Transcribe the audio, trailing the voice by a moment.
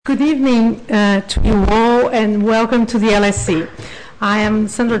Good evening to you all and welcome to the LSE. I am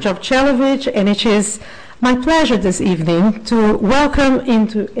Sandra Jovcelovic and it is my pleasure this evening to welcome and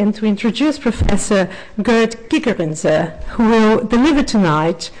to introduce Professor Gerd Gigerenzer, who will deliver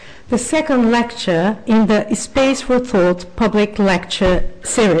tonight the second lecture in the Space for Thought public lecture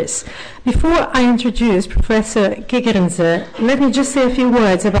series. Before I introduce Professor Gigerenzer, let me just say a few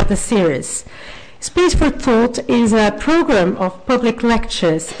words about the series. Space for Thought is a program of public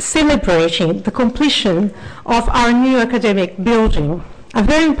lectures celebrating the completion of our new academic building, a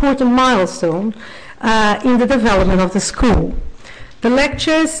very important milestone in the development of the school. The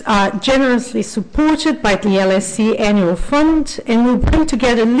lectures are generously supported by the LSE Annual Fund and will bring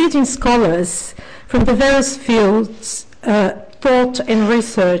together leading scholars from the various fields taught and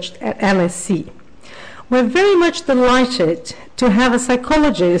researched at LSE. We're very much delighted to have a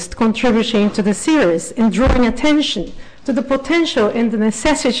psychologist contributing to the series and drawing attention to the potential and the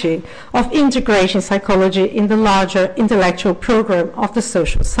necessity of integrating psychology in the larger intellectual program of the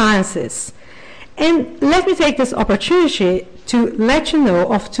social sciences. And let me take this opportunity to let you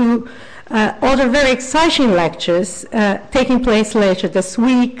know of two other very exciting lectures taking place later this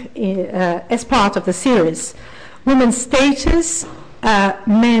week as part of the series. Women's Status,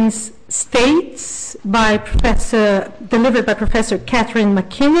 Men's States, delivered by Professor Catherine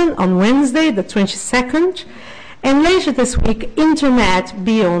McKinnon on Wednesday, the 22nd, and later this week, Internet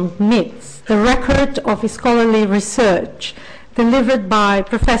Beyond Myths, the record of scholarly research, delivered by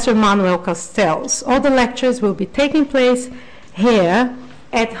Professor Manuel Castells. All the lectures will be taking place here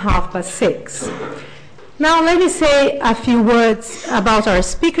at 6:30. Now let me say a few words about our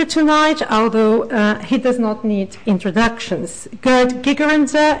speaker tonight, although he does not need introductions. Gerd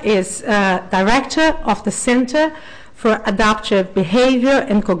Gigerenzer is director of the Center for Adaptive Behavior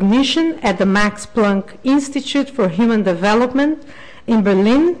and Cognition at the Max Planck Institute for Human Development in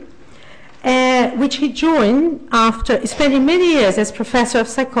Berlin, which he joined after spending many years as professor of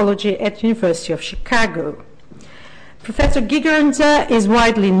psychology at the University of Chicago. Professor Gigerenzer is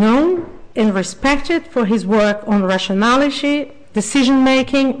widely known and respected for his work on rationality,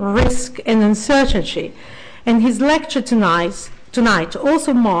 decision-making, risk, and uncertainty. And his lecture tonight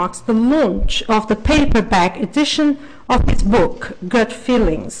also marks the launch of the paperback edition of his book, Gut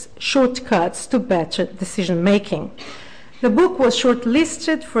Feelings, Shortcuts to Better Decision-Making. The book was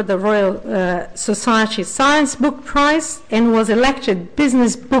shortlisted for the Royal Society Science Book Prize and was elected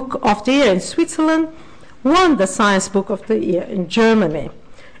Business Book of the Year in Switzerland, won the Science Book of the Year in Germany,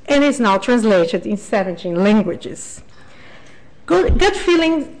 and is now translated in 17 languages. Gut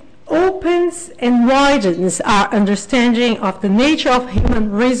Feeling opens and widens our understanding of the nature of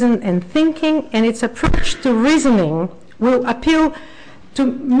human reason and thinking, and its approach to reasoning will appeal to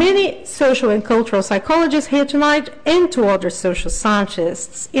many social and cultural psychologists here tonight and to other social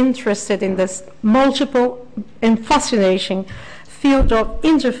scientists interested in this multiple and fascinating field of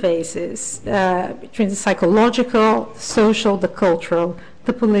interfaces between the psychological, the social, the cultural,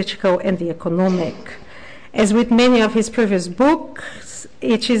 the political, and the economic. As with many of his previous books,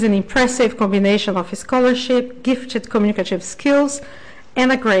 it is an impressive combination of scholarship, gifted communicative skills,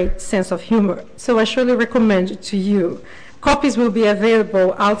 and a great sense of humor. So I surely recommend it to you. Copies will be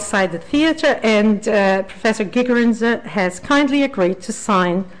available outside the theater, and Professor Gigerenzer has kindly agreed to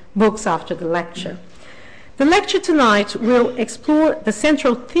sign books after the lecture. The lecture tonight will explore the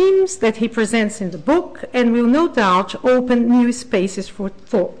central themes that he presents in the book and will no doubt open new spaces for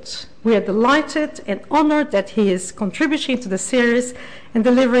thought. We are delighted and honored that he is contributing to the series and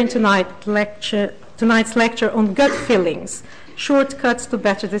delivering tonight's lecture on gut feelings, shortcuts to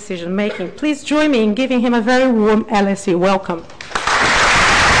better decision making. Please join me in giving him a very warm LSE welcome.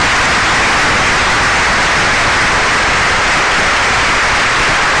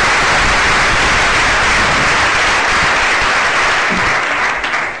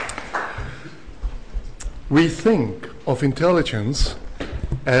 We think of intelligence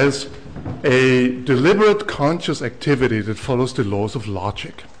as a deliberate conscious activity that follows the laws of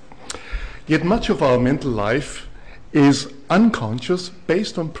logic. Yet much of our mental life is unconscious,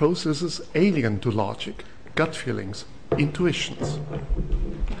 based on processes alien to logic, gut feelings, intuitions.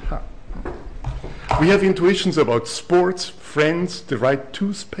 We have intuitions about sports, friends, the right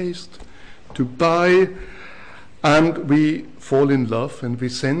toothpaste to buy, and we fall in love and we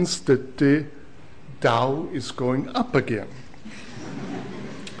sense that the Dow is going up again.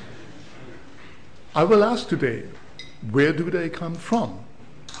 I will ask today, where do they come from?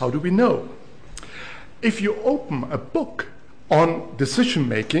 How do we know? If you open a book on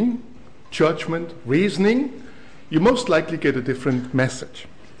decision-making, judgment, reasoning, you most likely get a different message.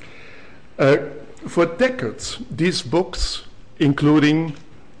 For decades, these books, including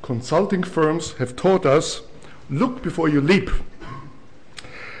consulting firms have taught us, look before you leap.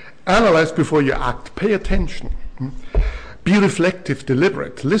 Analyze before you act. Pay attention. Be reflective,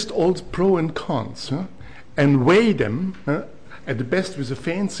 deliberate. List all the pros and cons, and weigh them at the best with a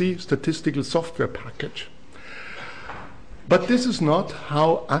fancy statistical software package. But this is not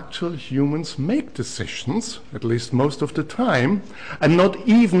how actual humans make decisions, at least most of the time, and not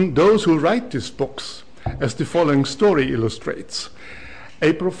even those who write these books, as the following story illustrates.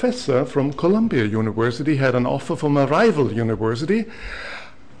 A professor from Columbia University had an offer from a rival university,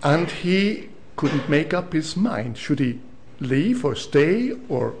 and he couldn't make up his mind. Should he leave or stay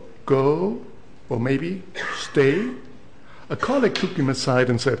or go or maybe stay? A colleague took him aside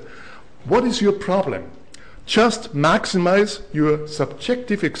and said, "What is your problem? Just maximize your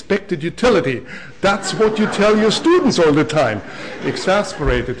subjective expected utility. That's what you tell your students all the time."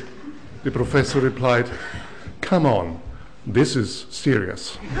 Exasperated, the professor replied, "Come on, this is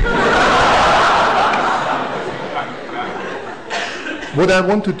serious." What I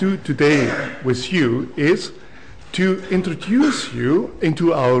want to do today with you is to introduce you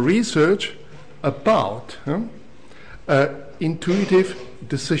into our research about intuitive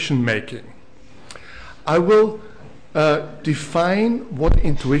decision making. I will define what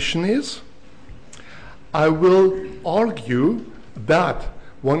intuition is. I will argue that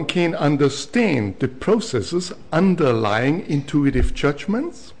one can understand the processes underlying intuitive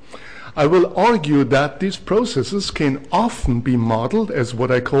judgments. I will argue that these processes can often be modeled as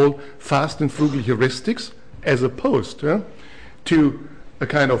what I call fast and frugal heuristics, as opposed to a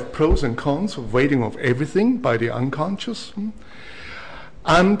kind of pros and cons of weighting of everything by the unconscious.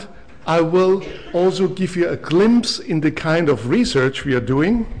 And I will also give you a glimpse in the kind of research we are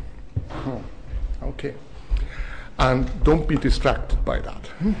doing. Okay. And don't be distracted by that.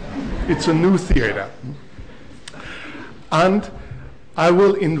 It's a new theater. And I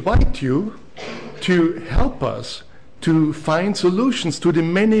will invite you to help us to find solutions to the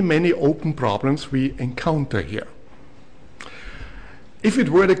many, many open problems we encounter here. If it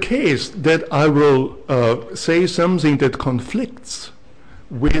were the case that I will say something that conflicts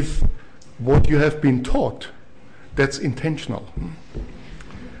with what you have been taught, that's intentional.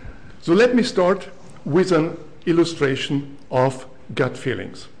 So let me start with an illustration of gut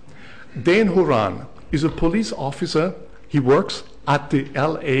feelings. Dan Horan is a police officer. He works at the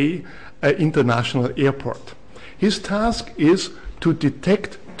LA International Airport. His task is to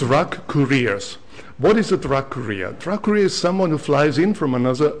detect drug couriers. What is a drug courier? Drug courier is someone who flies in from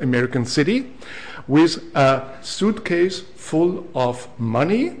another American city with a suitcase full of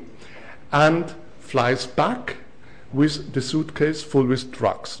money and flies back with the suitcase full with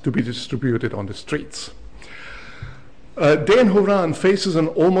drugs to be distributed on the streets. Dan Horan faces an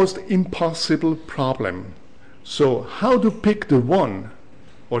almost impossible problem. So how to pick the one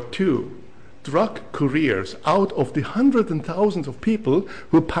or two drug couriers out of the hundreds and thousands of people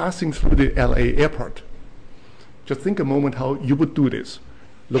who are passing through the LA airport? Just think a moment how you would do this.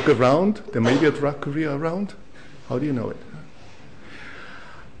 Look around, there may be a drug courier around. How do you know it?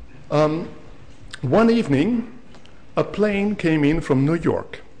 One evening, a plane came in from New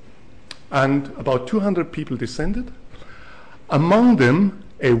York, and about 200 people descended. Among them,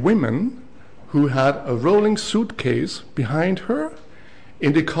 a woman who had a rolling suitcase behind her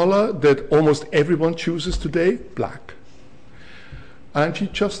in the color that almost everyone chooses today, black. And she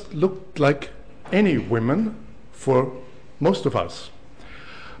just looked like any woman for most of us.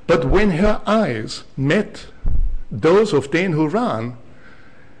 But when her eyes met those of Dan Horan,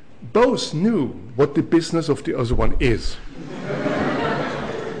 both knew what the business of the other one is.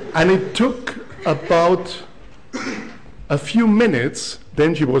 And it took about a few minutes,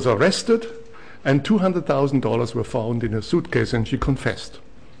 then she was arrested, and $200,000 were found in her suitcase, and she confessed.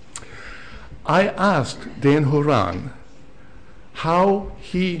 I asked Dan Horan how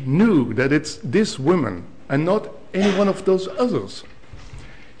he knew that it's this woman and not any one of those others.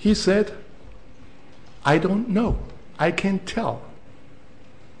 He said, "I don't know. I can't tell.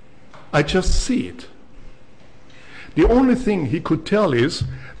 I just see it." The only thing he could tell is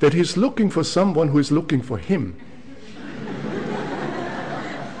that he's looking for someone who is looking for him.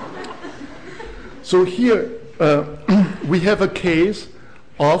 So here we have a case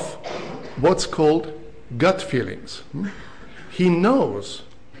of what's called gut feelings. He knows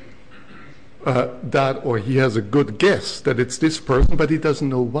that, or he has a good guess that it's this person, but he doesn't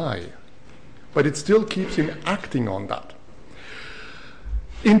know why. But it still keeps him acting on that.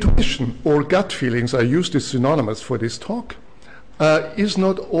 Intuition or gut feelings, I use this synonymous for this talk, is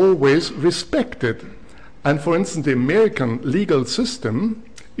not always respected. And for instance, the American legal system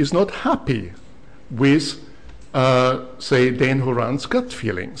is not happy with say, Dan Horan's gut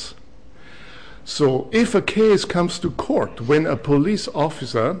feelings. So if a case comes to court when a police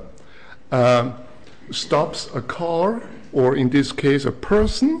officer stops a car, or in this case a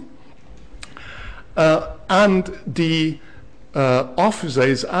person, and the officer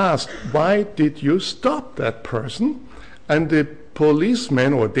is asked, why did you stop that person? And the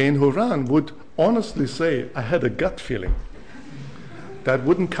policeman, or Dan Horan, would honestly say, I had a gut feeling. That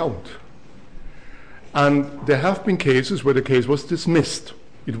wouldn't count. And there have been cases where the case was dismissed.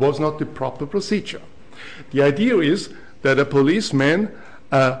 It was not the proper procedure. The idea is that a policeman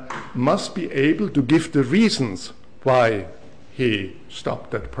must be able to give the reasons why he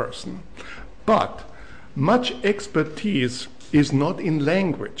stopped that person. But much expertise is not in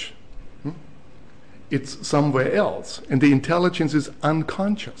language. It's somewhere else. And the intelligence is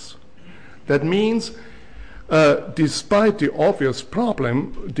unconscious. That means, despite the obvious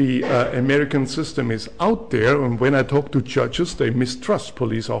problem, the American system is out there, and when I talk to judges, they mistrust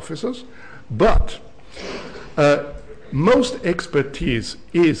police officers. But most expertise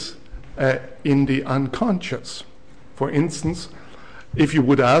is in the unconscious. For instance, if you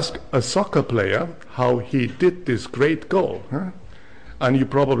would ask a soccer player how he did this great goal, and you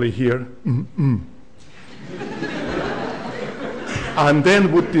probably hear, and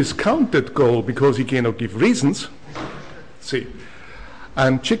then would discount that goal because he cannot give reasons. See,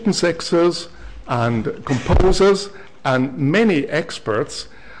 and chicken sexers and composers and many experts,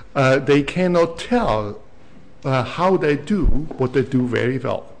 they cannot tell how they do what they do very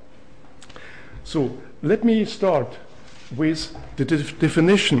well. So let me start with the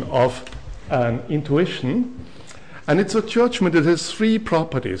definition of an intuition. And it's a judgment that has three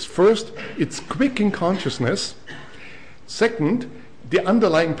properties. First, it's quick in consciousness. Second, the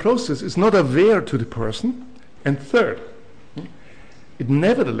underlying process is not aware to the person. And third, it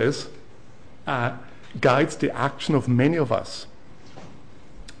nevertheless guides the action of many of us.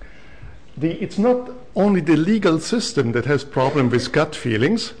 It's not only the legal system that has problem with gut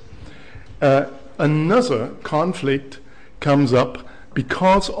feelings. Another conflict comes up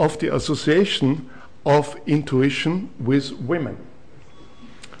because of the association of intuition with women.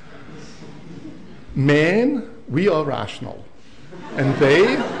 Men, we are rational, and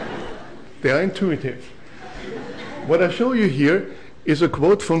they are intuitive. What I show you here is a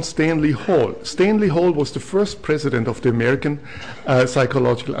quote from Stanley Hall. Stanley Hall was the first president of the American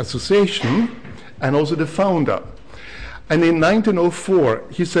Psychological Association and also the founder. And in 1904,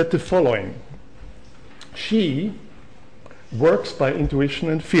 he said the following: she works by intuition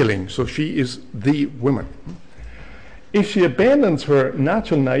and feeling, so she is the woman. If she abandons her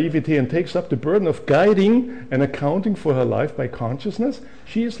natural naivety and takes up the burden of guiding and accounting for her life by consciousness,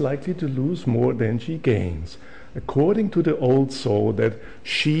 she is likely to lose more than she gains. According to the old saw that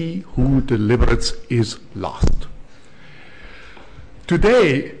she who deliberates is lost.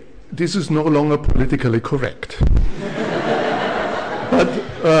 Today, this is no longer politically correct.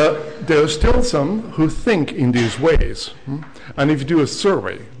 But there are still some who think in these ways. And if you do a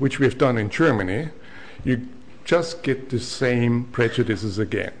survey, which we have done in Germany, you just get the same prejudices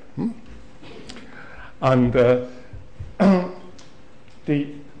again. And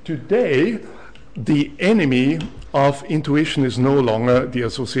today, the enemy of intuition is no longer the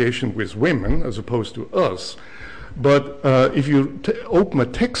association with women as opposed to us. But if you open a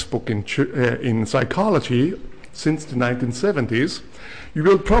textbook in psychology since the 1970s, you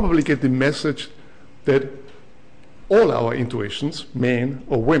will probably get the message that all our intuitions, men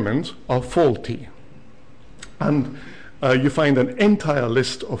or women, are faulty. And you find an entire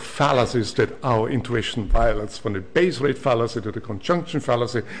list of fallacies that our intuition violates, from the base rate fallacy to the conjunction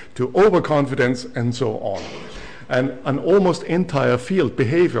fallacy to overconfidence and so on. And an almost entire field,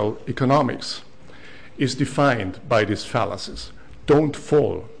 behavioral economics, is defined by these fallacies. Don't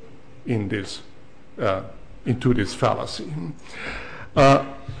fall in this, into this fallacy.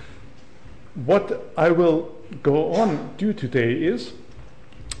 What I will go on do today is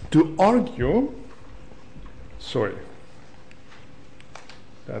to argue, sorry,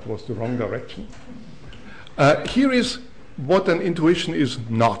 that was the wrong direction. Here is what an intuition is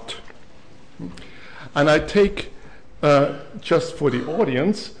not. And I take, just for the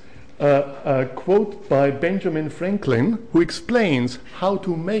audience, a quote by Benjamin Franklin, who explains how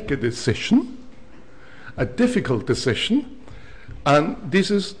to make a decision, a difficult decision, and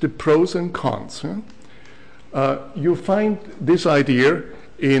this is the pros and cons. You find this idea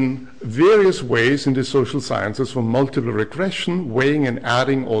in various ways in the social sciences, from multiple regression, weighing and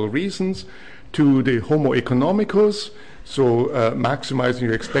adding all reasons, to the homo economicus, so maximizing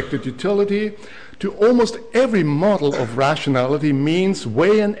your expected utility, to almost every model of rationality means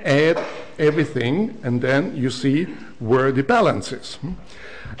weigh and add everything, and then you see where the balance is.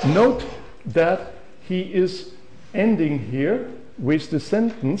 Note that he is ending here with the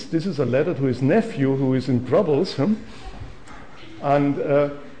sentence, this is a letter to his nephew who is in troubles, and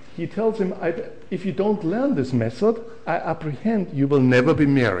he tells him, if you don't learn this method, I apprehend you will never be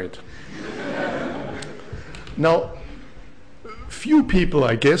married. Now, few people,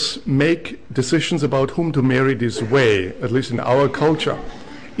 I guess, make decisions about whom to marry this way, at least in our culture.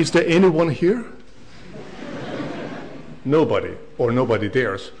 Is there anyone here? Nobody, or nobody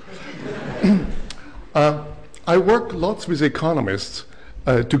dares. I work lots with economists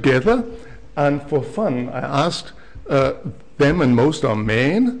together, and for fun, I asked them, and most are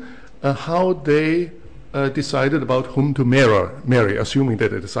men, how they decided about whom to marry, assuming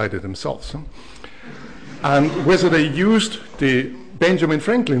that they decided themselves. And whether they used the Benjamin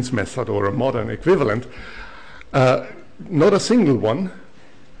Franklin's method or a modern equivalent, not a single one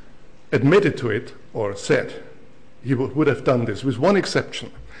admitted to it or said he would have done this, with one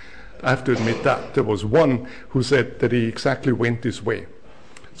exception. I have to admit that. There was one who said that he exactly went this way.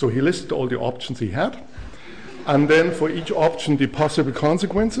 So he listed all the options he had, and then for each option the possible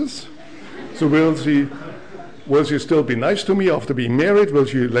consequences. So will she still be nice to me after being married? Will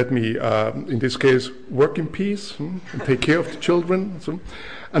she let me, in this case, work in peace and take care of the children?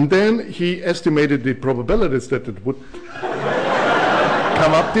 And then he estimated the probabilities that it would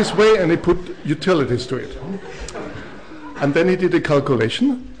come up this way, and he put utilities to it. And then he did a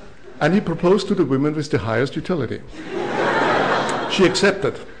calculation, and he proposed to the woman with the highest utility. She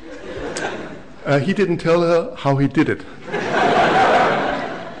accepted. He didn't tell her how he did it.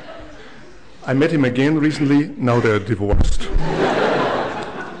 I met him again recently, now they're divorced.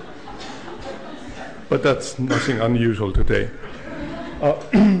 But that's nothing unusual today.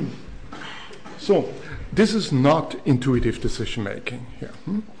 So, this is not intuitive decision making here.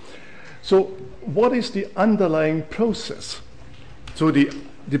 So, what is the underlying process? So,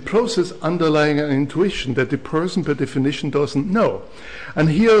 the process underlying an intuition that the person per definition doesn't know. And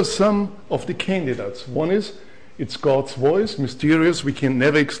here are some of the candidates. One is, it's God's voice, mysterious, we can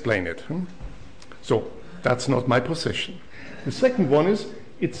never explain it. So that's not my position. The second one is,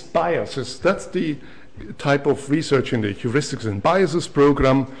 it's biases. That's the type of research in the heuristics and biases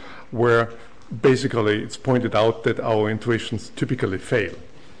program where basically it's pointed out that our intuitions typically fail.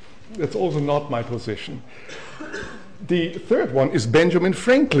 That's also not my position. The third one is Benjamin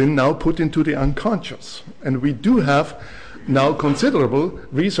Franklin now put into the unconscious. And we do have now considerable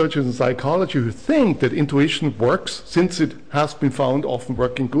researchers in psychology who think that intuition works. Since it has been found often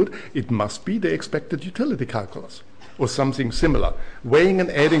working good, it must be the expected utility calculus or something similar, weighing and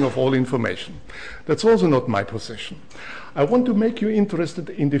adding of all information. That's also not my position. I want to make you interested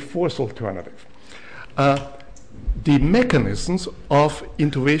in the fourth alternative. The mechanisms of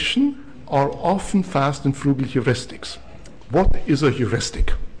intuition are often fast and frugal heuristics. What is a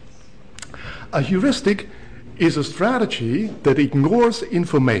heuristic? A heuristic is a strategy that ignores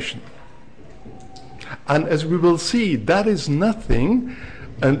information. And as we will see, that is nothing,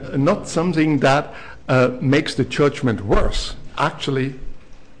 and not something that makes the judgment worse. Actually,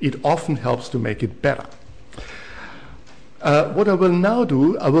 it often helps to make it better. What I will now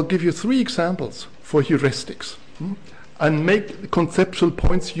do, I will give you 3 examples for heuristics and make conceptual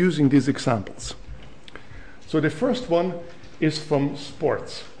points using these examples. So the first one is from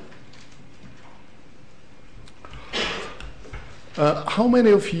sports. How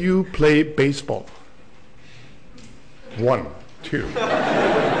many of you play baseball? 1, 2.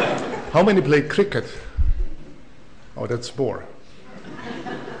 How many play cricket? Oh, that's 4.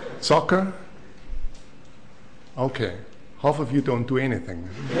 Soccer? Okay. Half of you don't do anything.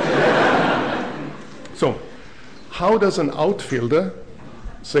 So, how does an outfielder,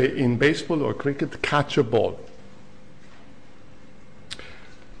 say in baseball or cricket, catch a ball?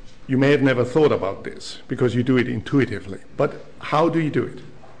 You may have never thought about this because you do it intuitively. But how do you do it?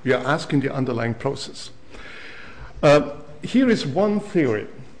 We are asking the underlying process. Here is one theory.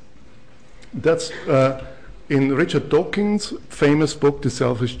 That's in Richard Dawkins' famous book, The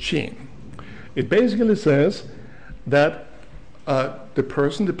Selfish Gene. It basically says that the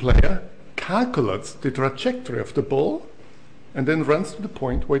person, the player, calculates the trajectory of the ball and then runs to the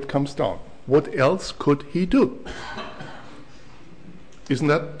point where it comes down. What else could he do? Isn't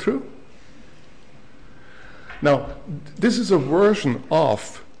that true? Now, this is a version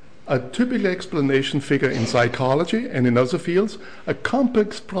of a typical explanation figure in psychology and in other fields. A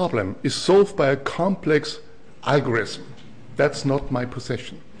complex problem is solved by a complex algorithm. That's not my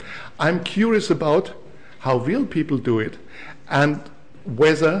position. I'm curious about how real people do it and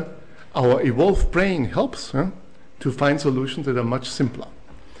whether our evolved brain helps to find solutions that are much simpler.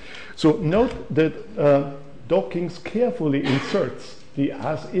 So note that Dawkins carefully inserts the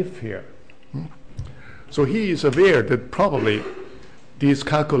as if here. So he is aware that probably these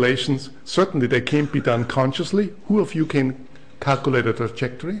calculations, certainly they can't be done consciously. Who of you can calculate a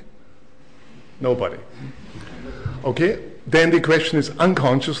trajectory? Nobody. Okay, then the question is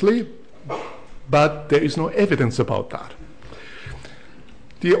unconsciously, but there is no evidence about that.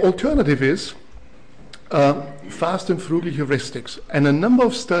 The alternative is fast and frugal heuristics. And a number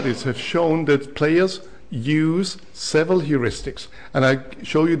of studies have shown that players use several heuristics. And I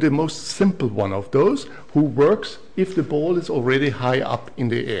show you the most simple one of those, who works if the ball is already high up in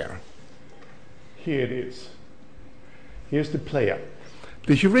the air. Here it is. Here's the player.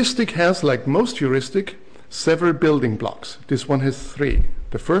 The heuristic has, like most heuristic, several building blocks. This one has 3.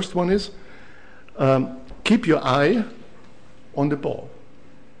 The first one is keep your eye on the ball.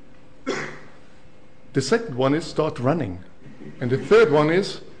 The second one is start running. And the third one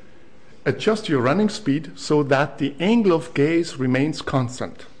is adjust your running speed so that the angle of gaze remains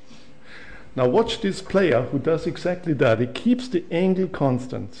constant. Now watch this player who does exactly that. He keeps the angle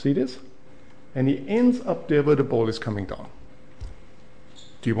constant. See this? And he ends up there where the ball is coming down.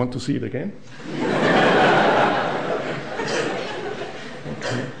 Do you want to see it again?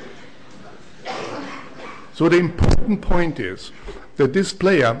 Okay. So the important point is that this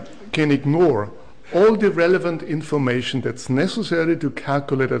player can ignore all the relevant information that's necessary to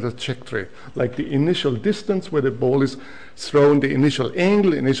calculate a trajectory, like the initial distance where the ball is thrown, the initial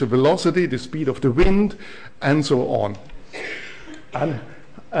angle, initial velocity, the speed of the wind, and so on. And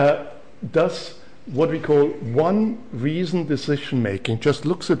does what we call one reason decision making, just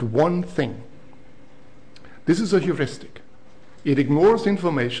looks at one thing. This is a heuristic. It ignores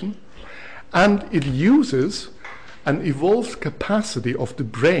information, and it uses an evolved capacity of the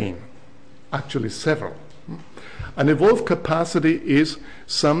brain. Actually several. An evolved capacity is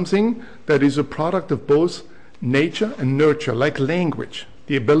something that is a product of both nature and nurture, like language,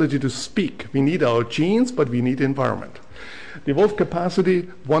 the ability to speak. We need our genes, but we need environment. The evolved capacity,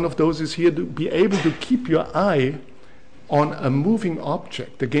 one of those is here to be able to keep your eye on a moving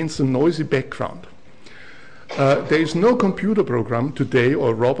object against a noisy background. There is no computer program today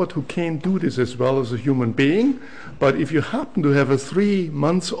or robot who can do this as well as a human being, but if you happen to have a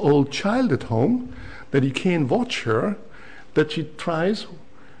 3-month-old child at home, that you can watch her, that she tries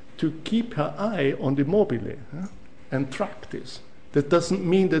to keep her eye on the mobile and track this. That doesn't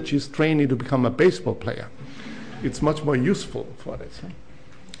mean that she's training to become a baseball player. It's much more useful for this.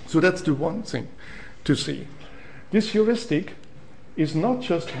 So that's the one thing to see. This heuristic is not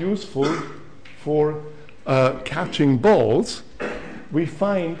just useful for catching balls. We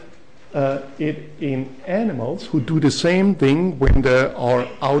find it in animals who do the same thing when they are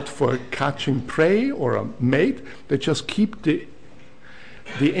out for catching prey or a mate. They just keep the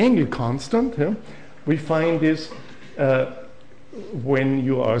angle constant. We find this when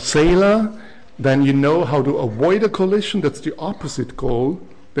you are a sailor, then you know how to avoid a collision. That's the opposite goal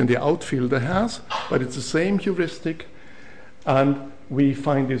than the outfielder has, but it's the same heuristic. And we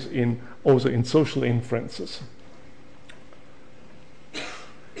find this also in social inferences.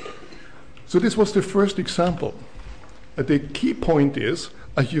 So this was the first example. The key point is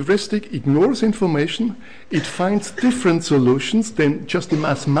a heuristic ignores information. It finds different solutions than just the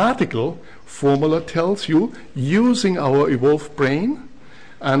mathematical formula tells you, using our evolved brain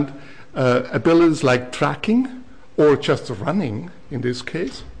and abilities like tracking or just running in this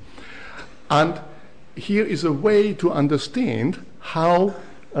case. And here is a way to understand how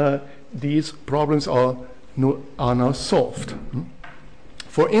these problems are now solved.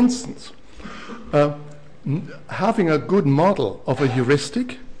 For instance, having a good model of a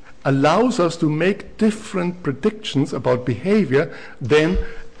heuristic allows us to make different predictions about behavior than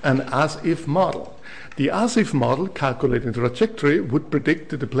an as-if model. The as-if model, calculating the trajectory, would predict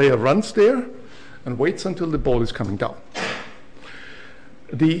that the player runs there and waits until the ball is coming down.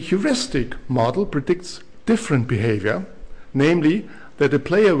 The heuristic model predicts different behavior, namely that the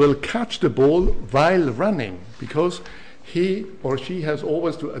player will catch the ball while running, because he or she has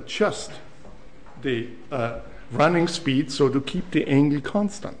always to adjust the running speed so to keep the angle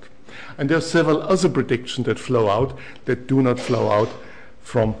constant. And there are several other predictions that flow out that do not flow out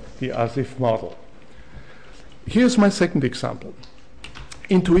from the as-if model. Here's my second example.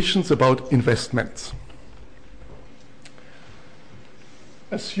 Intuitions about investments.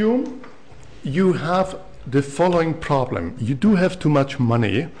 Assume you have the following problem. You do have too much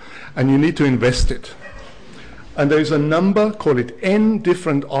money and you need to invest it. And there is a number, call it n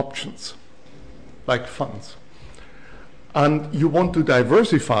different options, like funds. And you want to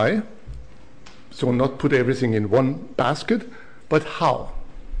diversify, so not put everything in one basket, but how?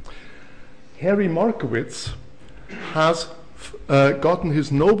 Harry Markowitz has gotten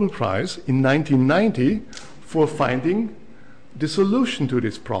his Nobel Prize in 1990 for finding the solution to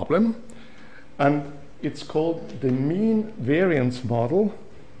this problem, and it's called the mean variance model.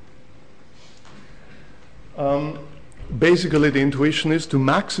 Basically, the intuition is to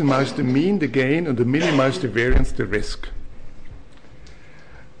maximize the mean, the gain, and to minimize the variance, the risk.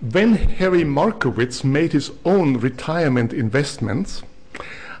 When Harry Markowitz made his own retirement investments,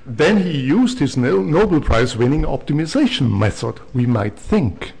 then he used his Nobel Prize winning optimization method, we might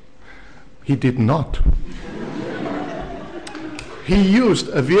think. He did not. He used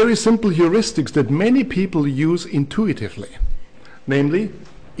a very simple heuristics that many people use intuitively, namely,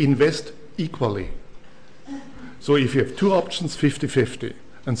 invest equally. So if you have two options, 50-50,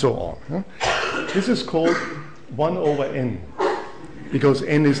 and so on. This is called 1 over n, because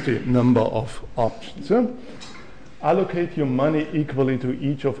n is the number of options. Allocate your money equally to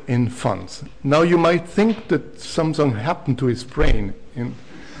each of n funds. Now you might think that something happened to his brain in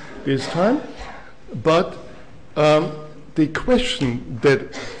this time, but the question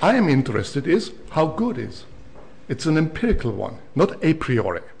that I am interested is, how good is? It's an empirical one, not a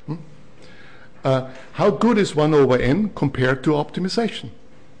priori. How good is 1 over n compared to optimization?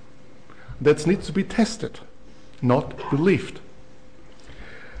 That needs to be tested, not believed.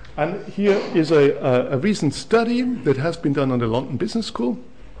 And here is a recent study that has been done on the London Business School,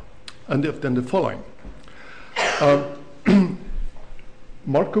 and they've done the following.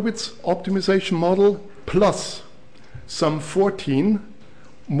 Markowitz optimization model plus some 14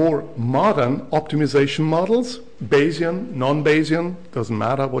 more modern optimization models, Bayesian, non-Bayesian, doesn't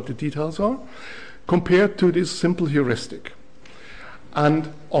matter what the details are, compared to this simple heuristic.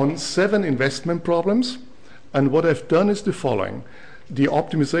 And on 7 investment problems, and what I've done is the following. The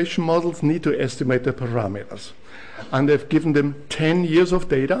optimization models need to estimate the parameters. And I've given them 10 years of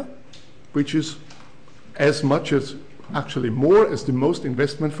data, which is as much as, actually more, as the most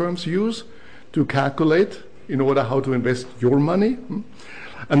investment firms use to calculate in order how to invest your money.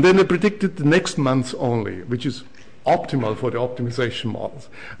 And then I predicted the next month only, which is optimal for the optimization models.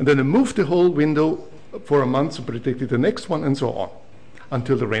 And then I moved the whole window for a month to predict the next one, and so on,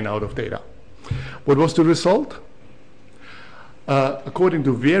 until they ran out of data. What was the result? According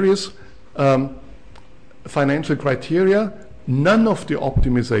to various financial criteria, none of the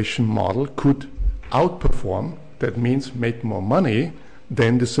optimization model could outperform, that means make more money,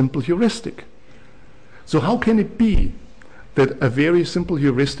 than the simple heuristic. So how can it be that a very simple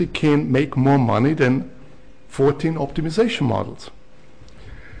heuristic can make more money than 14 optimization models?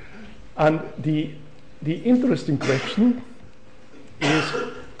 And the interesting question is,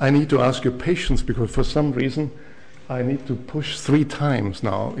 I need to ask your patience, because for some reason I need to push 3 times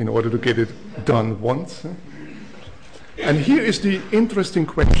now in order to get it done once. And here is the interesting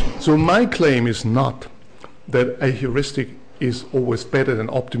question. So my claim is not that a heuristic is always better than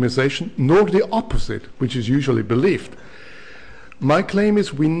optimization, nor the opposite, which is usually believed. My claim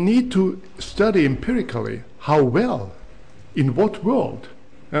is we need to study empirically how well, in what world,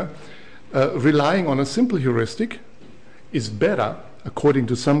 relying on a simple heuristic is better, according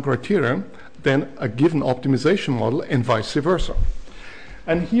to some criteria, than a given optimization model, and vice versa.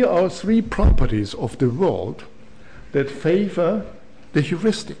 And here are 3 properties of the world that favor the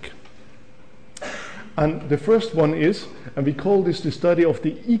heuristic. And the first one is, and we call this the study of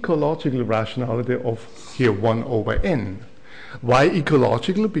the ecological rationality of here 1 over n. Why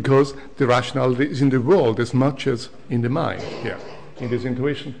ecological? Because the rationality is in the world as much as in the mind here, in this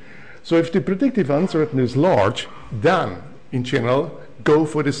intuition. So if the predictive uncertainty is large, then in general go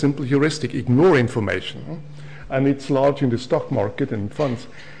for the simple heuristic, ignore information. And it's large in the stock market and funds.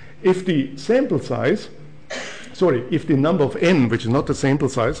 If the sample size, if the number of n, which is not the sample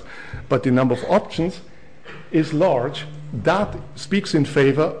size, but the number of options is large, that speaks in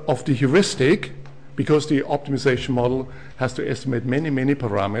favor of the heuristic, because the optimization model has to estimate many, many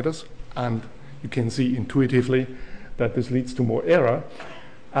parameters, and you can see intuitively that this leads to more error.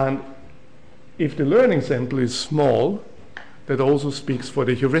 And if the learning sample is small, that also speaks for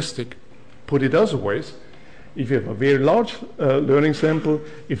the heuristic. Put it other ways, if you have a very large learning sample,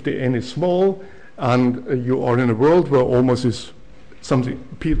 if the n is small, and you are in a world where almost is something,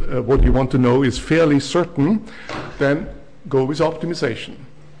 what you want to know is fairly certain, then go with optimization.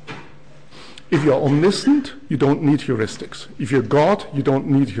 If you're omniscient, you don't need heuristics. If you're God, you don't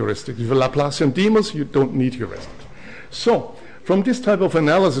need heuristics. If you're Laplacian demos, you don't need heuristics. So, from this type of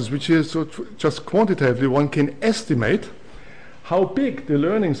analysis, which is just quantitatively, one can estimate how big the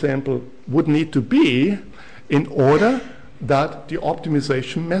learning sample would need to be in order that the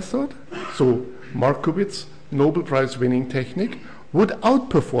optimization method, so Markowitz Nobel Prize winning technique, would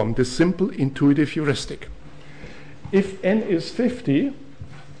outperform this simple intuitive heuristic. If n is 50,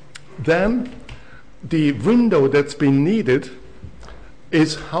 then the window that's been needed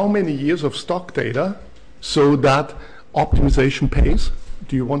is how many years of stock data so that optimization pays.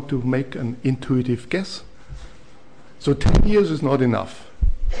 Do you want to make an intuitive guess? So 10 years is not enough.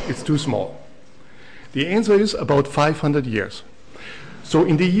 It's too small. The answer is about 500 years. So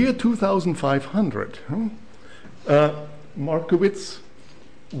in the year 2500, Markowitz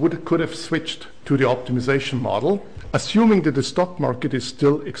could have switched to the optimization model, assuming that the stock market is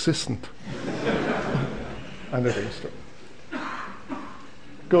still existent. And I think so.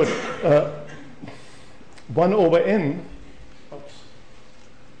 Good. 1 over n. Oops.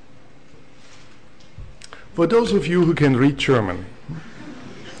 For those of you who can read German,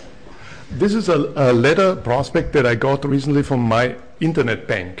 this is a letter prospect that I got recently from my internet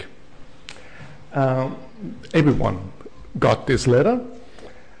bank. Everyone got this letter,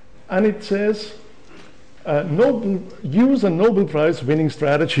 and it says, use a Nobel Prize winning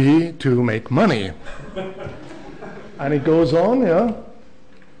strategy to make money. And it goes on, yeah.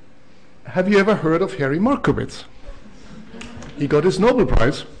 Have you ever heard of Harry Markowitz? He got his Nobel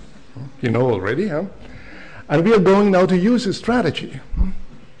Prize, you know already, huh? And we are going now to use his strategy.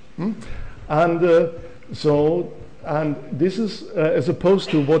 And this is as opposed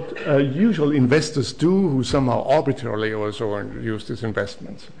to what usual investors do, who somehow arbitrarily or so on use these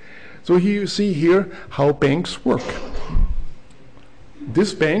investments. So here you see here how banks work.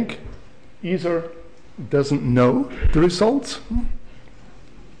 This bank either doesn't know the results,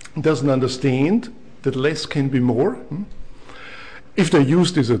 doesn't understand that less can be more, if they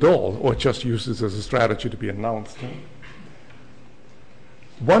use this at all, or just use this as a strategy to be announced.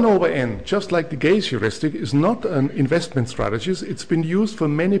 1 over n, just like the Gaze heuristic, is not an investment strategy. It's been used for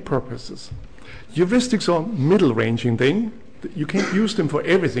many purposes. Heuristics are middle-ranging thing. You can't use them for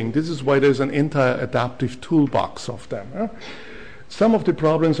everything. This is why there's an entire adaptive toolbox of them. Some of the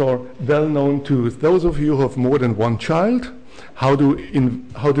problems are well known to those of you who have more than one child. How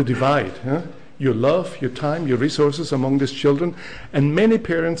to divide your love, your time, your resources among these children. And many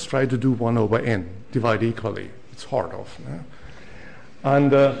parents try to do 1 over n, divide equally. It's hard often.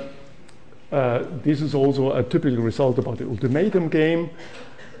 And this is also a typical result about the ultimatum game.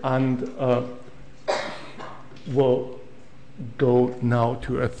 And we'll go now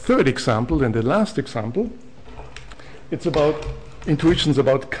to a third example, and the last example. It's about intuitions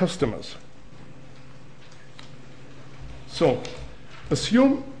about customers. So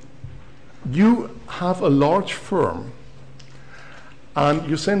assume you have a large firm and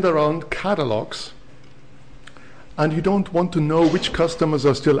you send around catalogs, and you don't want to know which customers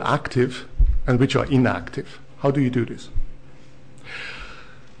are still active and which are inactive. How do you do this?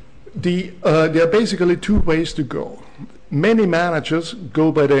 There are basically two ways to go. Many managers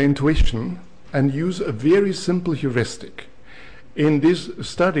go by their intuition and use a very simple heuristic. In this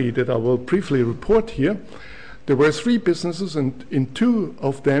study that I will briefly report here, there were 3 businesses, and in 2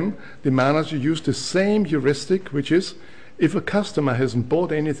 of them, the manager used the same heuristic, which is if a customer hasn't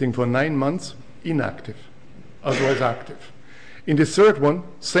bought anything for 9 months, inactive, otherwise active. In the third one,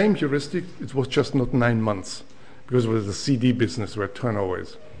 same heuristic, it was just not 9 months, because it was a CD business where turnover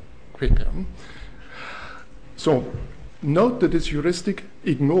is quicker. So note that this heuristic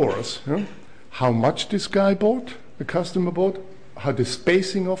ignores how much this guy bought, the customer bought, how the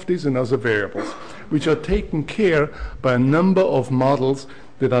spacing of this and other variables, which are taken care by a number of models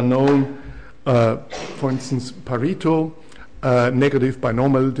that are known, for instance, Pareto, negative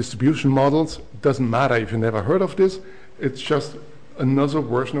binomial distribution models. Doesn't matter if you never heard of this, it's just another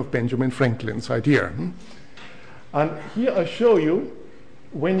version of Benjamin Franklin's idea. And here I show you,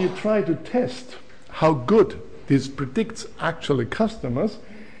 when you try to test how good this predicts actually customers,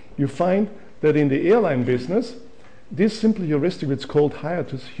 you find that in the airline business, this simple heuristic, which is called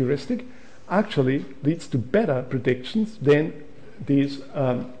hiatus heuristic, actually leads to better predictions than this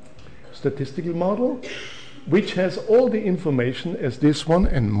statistical model, which has all the information as this one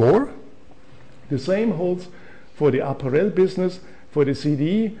and more. The same holds for the apparel business, for the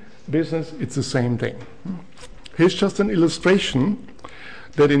CD business, it's the same thing. Here's just an illustration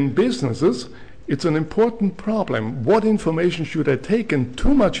that in businesses, it's an important problem. What information should I take? And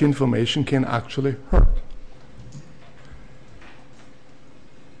too much information can actually hurt.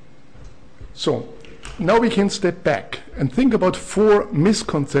 So now we can step back and think about 4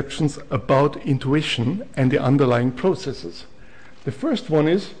 misconceptions about intuition and the underlying processes. The first one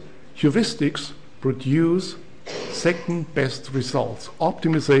is heuristics produce second best results.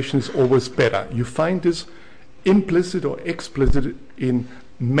 Optimization is always better. You find this implicit or explicit in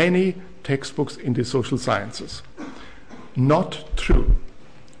many textbooks in the social sciences. not true.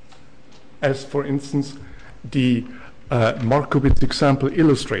 As, for instance, the Markowitz example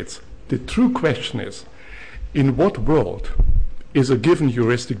illustrates. The true question is, in what world is a given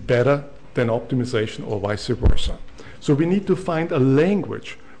heuristic better than optimization or vice versa? So we need to find a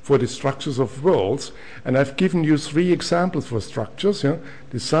language for the structures of worlds, and I've given you 3 examples for structures.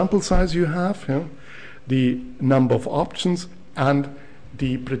 The sample size you have, the number of options, and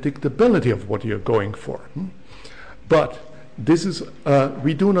the predictability of what you're going for. But this is,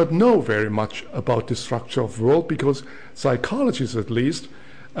 we do not know very much about the structure of world, because psychologists at least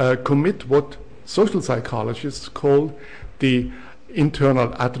commit what social psychologists call the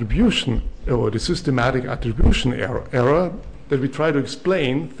internal attribution or the systematic attribution error, that we try to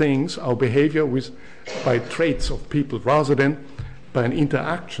explain things, our behavior, by traits of people rather than by an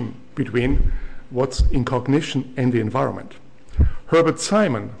interaction between what's in cognition and the environment. Herbert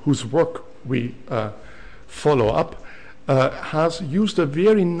Simon, whose work we follow up, has used a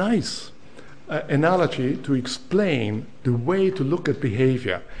very nice analogy to explain the way to look at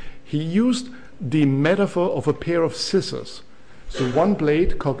behavior. He used the metaphor of a pair of scissors. So one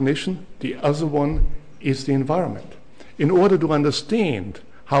blade, cognition, the other one is the environment. In order to understand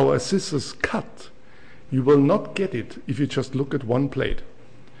how a scissors cut, you will not get it if you just look at one blade.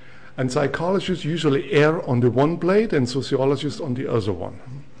 And psychologists usually err on the one blade and sociologists on the other one.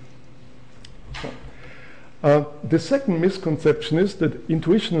 The second misconception is that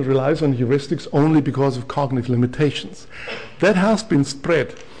intuition relies on heuristics only because of cognitive limitations. That has been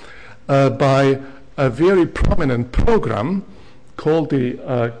spread by a very prominent program called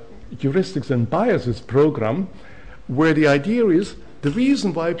the Heuristics and Biases program, where the idea is the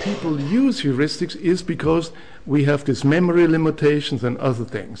reason why people use heuristics is because we have these memory limitations and other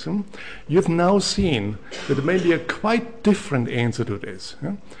things. You've now seen that there may be a quite different answer to this.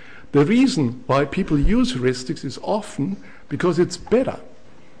 The reason why people use heuristics is often because it's better.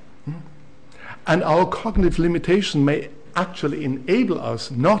 And our cognitive limitation may actually enable us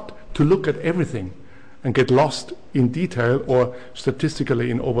not to look at everything and get lost in detail or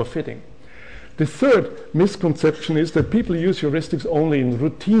statistically in overfitting. The third misconception is that people use heuristics only in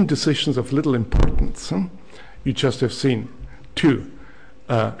routine decisions of little importance. You just have seen 3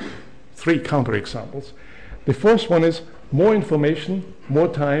 counterexamples. The first one is more information, more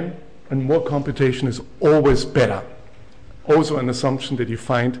time, and more computation is always better. Also an assumption that you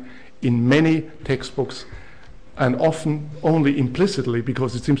find in many textbooks, and often only implicitly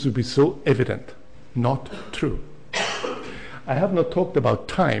because it seems to be so evident. Not true. I have not talked about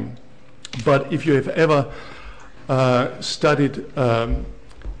time, but if you have ever studied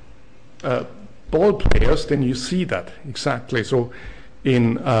ball players, then you see that exactly. So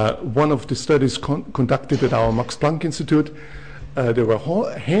in one of the studies conducted at our Max Planck Institute, there were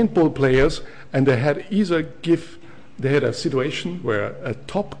handball players, and they had a situation where a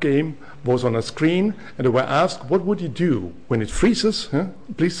top game was on a screen, and they were asked, what would you do when it freezes?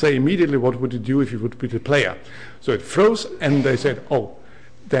 Please say immediately what would you do if you would be the player. So it froze, and they said,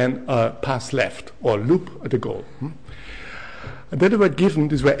 then pass left or loop at the goal. And then they were given,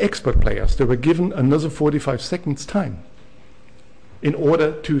 these were expert players, they were given another 45 seconds time in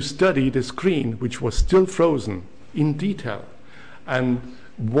order to study the screen, which was still frozen, in detail. And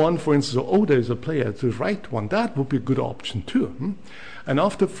one, for instance, there's a player to the right one, that would be a good option too. And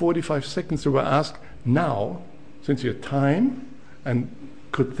after 45 seconds, they were asked, now, since you have time and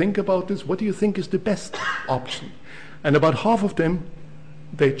could think about this, what do you think is the best option? And about half of them,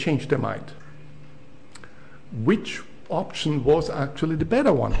 they changed their mind. Which option was actually the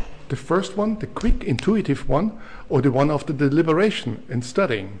better one? The first one, the quick, intuitive one, or the one after deliberation and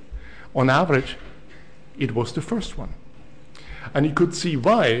studying? On average, it was the first one. And you could see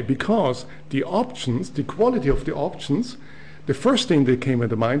why, because the options, the quality of the options, the first thing that came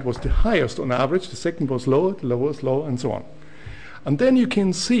into mind was the highest on average, the second was lower, the lowest low, and so on. And then you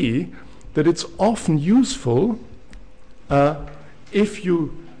can see that it's often useful if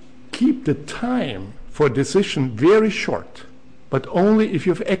you keep the time for a decision very short, but only if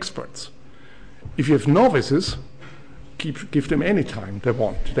you have experts. If you have novices, give them any time they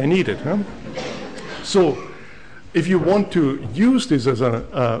want. They need it. So if you want to use this as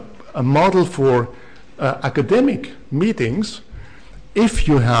a model for academic meetings, if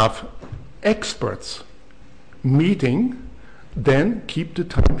you have experts meeting, then keep the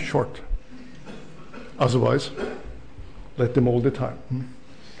time short. Otherwise, let them all the time.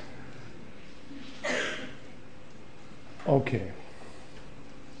 Okay.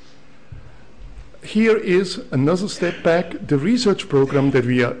 Here is another step back, the research program that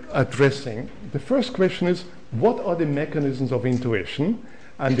we are addressing. The first question is, what are the mechanisms of intuition?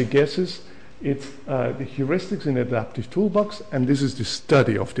 And the guess is It's the heuristics in the adaptive toolbox, and this is the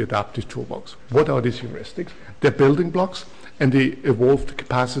study of the adaptive toolbox. What are these heuristics? They're building blocks, and they evolve the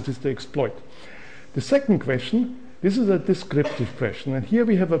capacities they exploit. The second question, this is a descriptive question, and here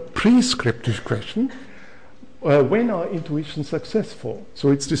we have a prescriptive question. When are intuitions successful?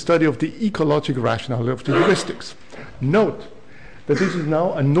 So it's the study of the ecological rationality of the heuristics. Note that this is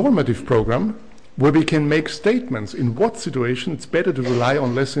now a normative program where we can make statements in what situation it's better to rely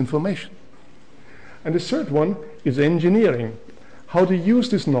on less information. And the third one is engineering. How to use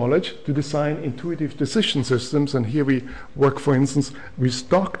this knowledge to design intuitive decision systems. And here we work, for instance, with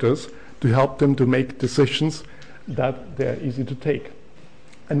doctors to help them to make decisions that they're easy to take.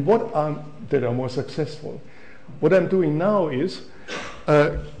 And that are more successful. What I'm doing now is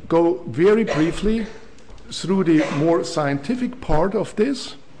go very briefly through the more scientific part of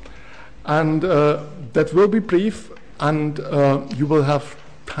this. And that will be brief, and you will have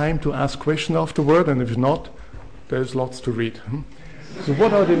time to ask questions afterward, and if not, there's lots to read. So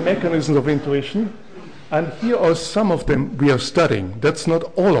what are the mechanisms of intuition? And here are some of them we are studying. That's not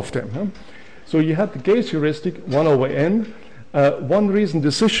all of them. So you had the gaze heuristic, 1 over n. One reason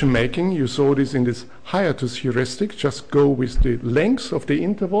decision making, you saw this in this hiatus heuristic, just go with the length of the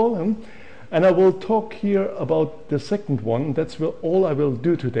interval. And I will talk here about the second one. That's all I will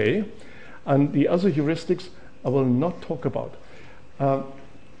do today. And the other heuristics I will not talk about.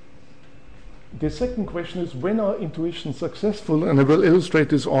 The second question is, when are intuitions successful? And I will illustrate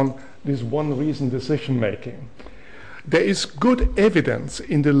this on this one reason decision making. There is good evidence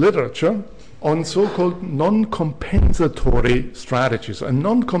in the literature on so-called non-compensatory strategies. And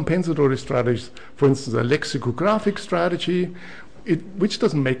non-compensatory strategies, for instance, a lexicographic strategy, which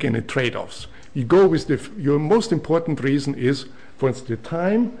doesn't make any trade-offs. You go with your most important reason is, for instance, the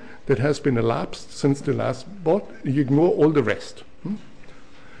time that has been elapsed since the last bot. You ignore all the rest.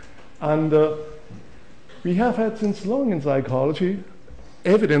 And we have had since long in psychology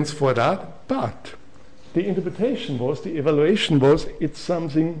evidence for that, but the interpretation was, the evaluation was, it's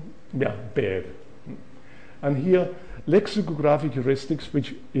something bad. And here, lexicographic heuristics,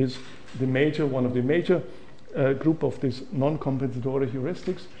 which is one of the major group of these non-compensatory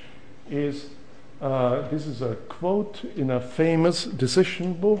heuristics, is this is a quote in a famous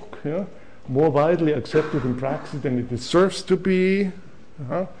decision book, more widely accepted in practice than it deserves to be,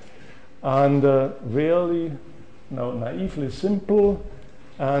 and really naively simple,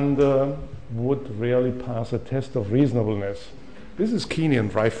 and would rarely pass a test of reasonableness. This is Keeney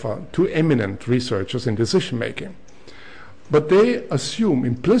and Reifer, two eminent researchers in decision making. But they assume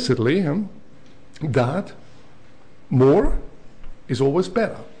implicitly that more is always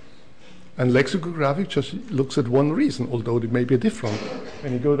better. And lexicographic just looks at one reason, although it may be different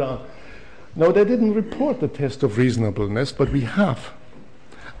when you go down. Now, they didn't report the test of reasonableness, but we have.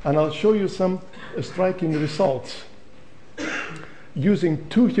 And I'll show you some striking results using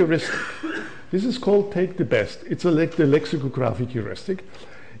two heuristics. This is called take the best. It's the lexicographic heuristic.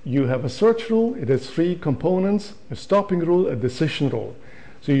 You have a search rule. It has 3 components: a stopping rule, a decision rule.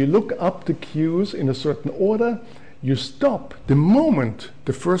 So you look up the cues in a certain order. You stop the moment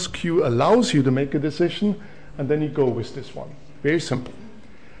the first cue allows you to make a decision, and then you go with this one. Very simple.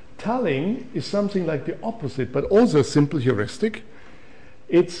 Tallying is something like the opposite, but also a simple heuristic.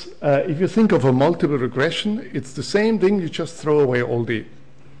 It's if you think of a multiple regression, it's the same thing. You just throw away all the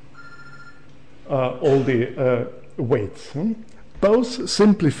weights. Both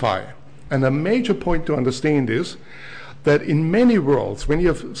simplify, and a major point to understand is that in many worlds, when you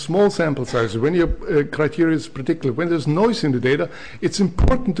have small sample sizes, when your criteria is particular, when there's noise in the data, it's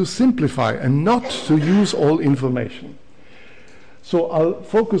important to simplify and not to use all information. So I'll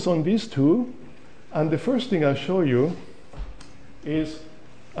focus on these two, and the first thing I'll show you is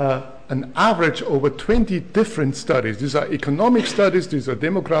an average over 20 different studies. These are economic studies, these are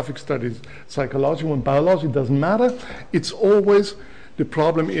demographic studies, psychological and biology, doesn't matter. It's always, the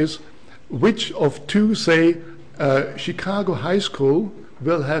problem is, which of two, say, Chicago High School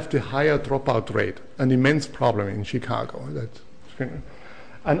will have the higher dropout rate, an immense problem in Chicago.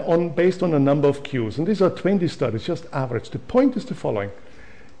 And based on a number of cues. And these are 20 studies, just average. The point is the following.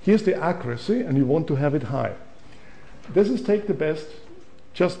 Here's the accuracy, and you want to have it high. This is take the best,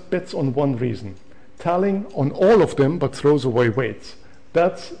 just bets on one reason. Tallying on all of them, but throws away weights.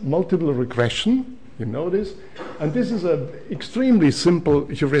 That's multiple regression. You know this. And this is an extremely simple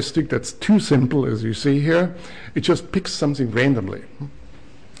heuristic that's too simple, as you see here. It just picks something randomly.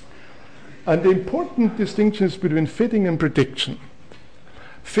 And the important distinction is between fitting and prediction.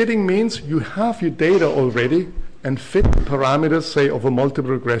 Fitting means you have your data already and fit parameters, say, of a multiple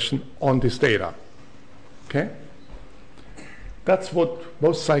regression on this data. Okay? That's what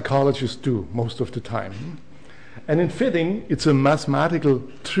most psychologists do most of the time. And in fitting, it's a mathematical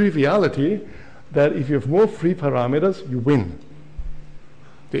triviality that if you have more free parameters, you win.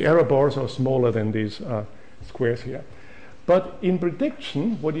 The error bars are smaller than these squares here. But in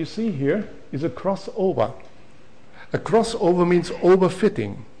prediction, what you see here is a crossover. A crossover means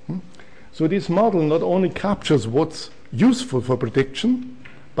overfitting. So this model not only captures what's useful for prediction,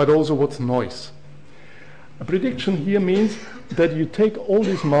 but also what's noise. A prediction here means that you take all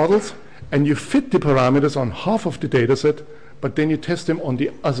these models and you fit the parameters on half of the data set, but then you test them on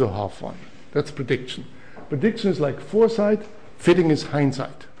the other half one. That's prediction. Prediction is like foresight, fitting is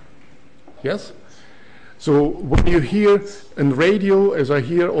hindsight. Yes? So when you hear in radio, as I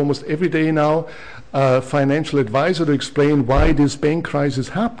hear almost every day now, a financial advisor to explain why this bank crisis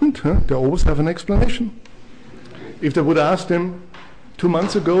happened, they always have an explanation. If they would ask them 2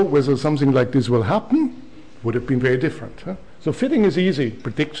 months ago whether something like this will happen, would have been very different. So fitting is easy,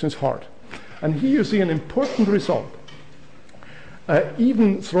 prediction is hard. And here you see an important result.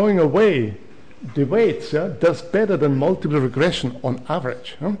 Even throwing away the weights does better than multiple regression on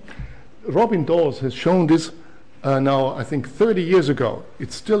average. Robin Dawes has shown this now, I think, 30 years ago.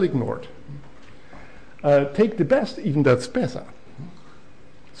 It's still ignored. Take the best, even that's better.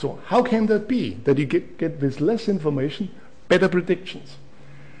 So how can that be, that you get with less information, better predictions?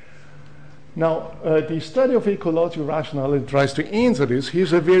 Now, the study of ecological rationality tries to answer this.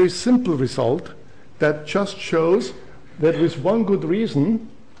 Here's a very simple result that just shows that with one good reason,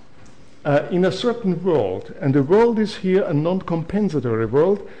 in a certain world, and the world is here a non-compensatory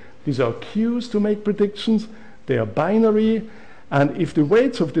world, these are cues to make predictions, they are binary, and if the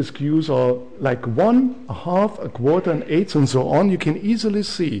weights of these cues are like 1, a half, a quarter, an eighth, and so on, you can easily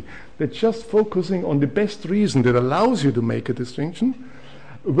see that just focusing on the best reason that allows you to make a distinction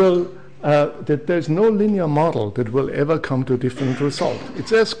will that there's no linear model that will ever come to a different result.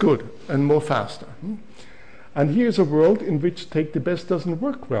 It's as good and more faster. And here's a world in which take the best doesn't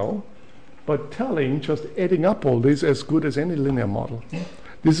work well, but telling, just adding up all this, as good as any linear model.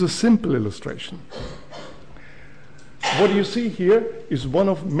 This is a simple illustration. What you see here is one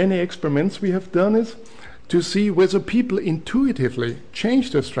of many experiments we have done is to see whether people intuitively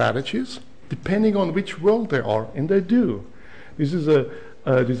change their strategies depending on which world they are, and they do. These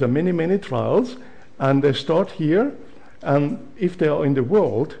are many, many trials, and they start here, and if they are in the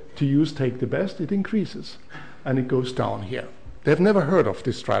world to use take the best, it increases, and it goes down here. They've never heard of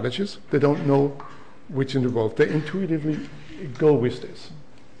these strategies. They don't know which in the world. They intuitively go with this.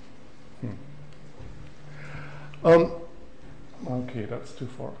 Okay, that's too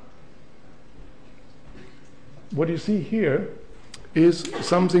far. What you see here is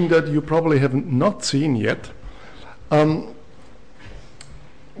something that you probably have not seen yet. When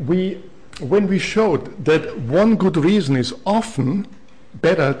we showed that one good reason is often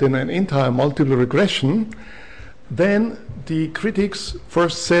better than an entire multiple regression, then the critics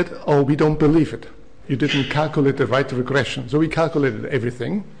first said, oh, we don't believe it. You didn't calculate the right regression. So we calculated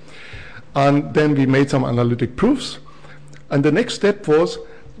everything. And then we made some analytic proofs. And the next step was,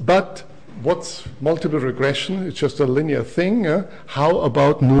 but what's multiple regression? It's just a linear thing. How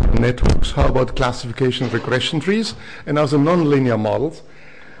about neural networks? How about classification regression trees and other nonlinear models?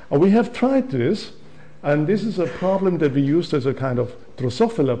 We have tried this, and this is a problem that we used as a kind of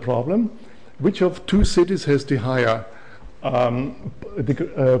Drosophila problem. Which of two cities has the higher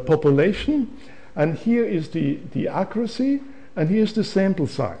population? And here is the accuracy, and here's the sample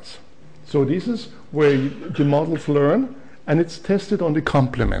size. So this is where the models learn, and it's tested on the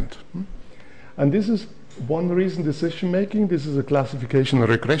complement. And this is one reason decision making. This is a classification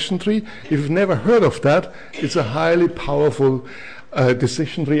regression tree. If you've never heard of that, it's a highly powerful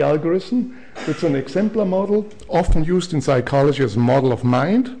decision tree algorithm. It's an exemplar model, often used in psychology as a model of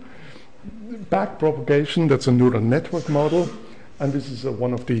mind. Backpropagation, that's a neural network model, and this is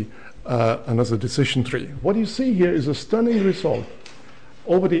one of the another decision tree. What you see here is a stunning result.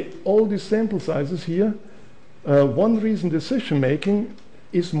 Over all these sample sizes here, one reason decision making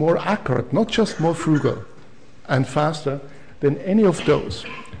is more accurate, not just more frugal and faster than any of those.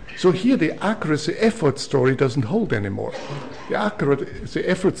 So here the accuracy effort story doesn't hold anymore. The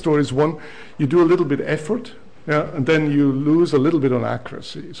effort story is one, you do a little bit effort, and then you lose a little bit on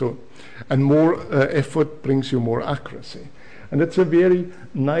accuracy. So, and more effort brings you more accuracy. And that's a very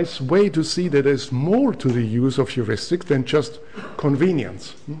nice way to see that there's more to the use of heuristics than just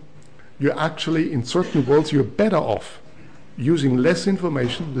convenience. You actually, in certain worlds, you're better off using less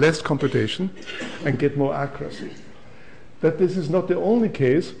information, less computation, and get more accuracy. That this is not the only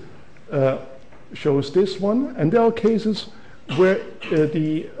case shows this one, and there are cases where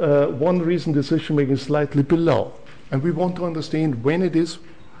the one reason decision making is slightly below. And we want to understand when it is,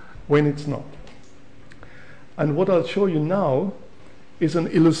 when it's not. And what I'll show you now is an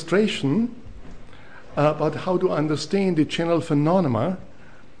illustration about how to understand the general phenomena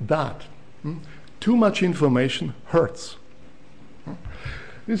that too much information hurts.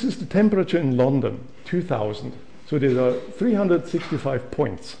 This is the temperature in London, 2000. So there are 365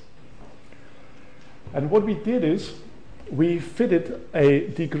 points. And what we did is we fitted a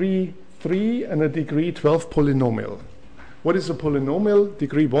degree 3 and a degree 12 polynomial. What is a polynomial?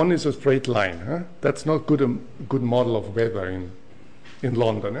 Degree 1 is a straight line. That's not good model of weather in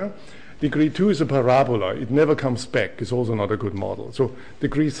London. Degree 2 is a parabola. It never comes back. It's also not a good model. So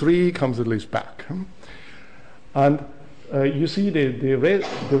degree 3 comes at least back. And you see the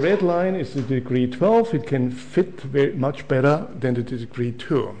red line is the degree 12. It can fit very much better than the degree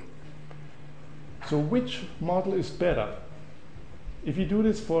 2. So which model is better? If you do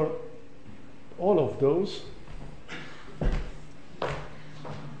this for all of those,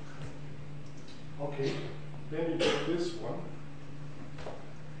 okay, then you get this one.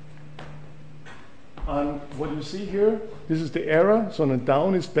 And what you see here, this is the error, so the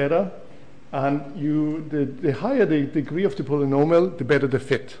down is better, and the higher the degree of the polynomial, the better the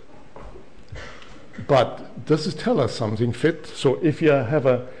fit. But does this tell us something, fit? So if you have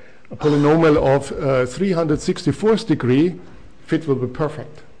a polynomial of 364th degree, fit will be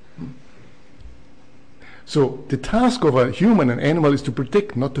perfect. So the task of a human and animal is to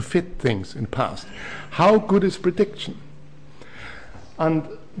predict, not to fit things in the past. How good is prediction? And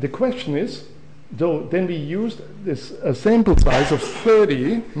the question is, then we used this sample size of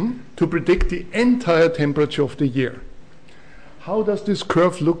 30 to predict the entire temperature of the year. How does this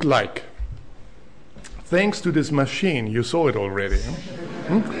curve look like? Thanks to this machine, you saw it already.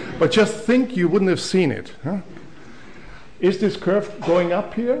 But just think you wouldn't have seen it. Is this curve going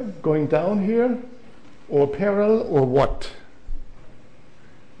up here, going down here, or parallel, or what?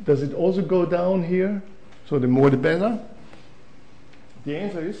 Does it also go down here? So the more the better? The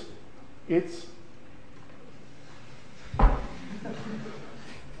answer is, it's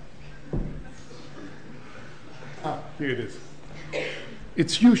here it is.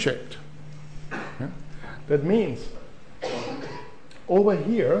 It's U-shaped. Yeah? That means over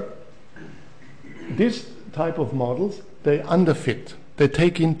here, this type of models, they underfit. They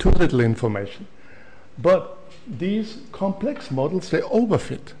take in too little information. But these complex models, they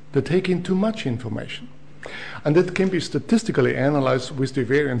overfit. They take in too much information. And that can be statistically analyzed with the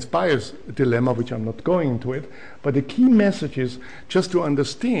variance bias dilemma, which I'm not going into it. But the key message is just to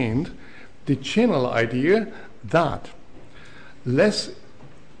understand the general idea that less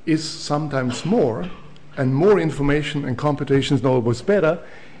is sometimes more, and more information and computation is not always better.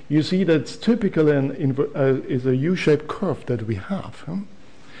 You see that's typical is a U-shaped curve that we have.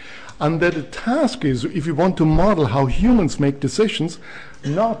 And that the task is, if you want to model how humans make decisions,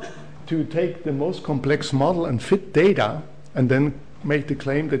 not to take the most complex model and fit data and then make the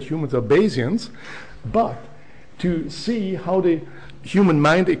claim that humans are Bayesians, but to see how the human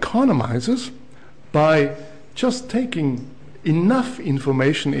mind economizes by just taking enough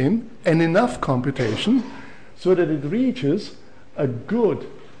information in and enough computation so that it reaches a good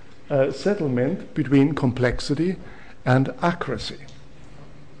settlement between complexity and accuracy.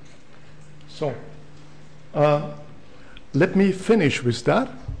 So let me finish with that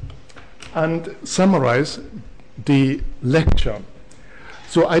and summarize the lecture.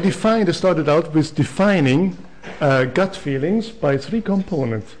 So I started out with defining gut feelings by 3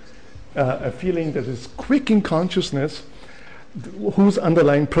 components. A feeling that is quick in consciousness, whose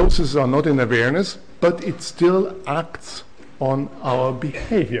underlying processes are not in awareness, but it still acts on our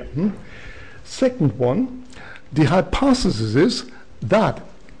behavior. Second one, the hypothesis is that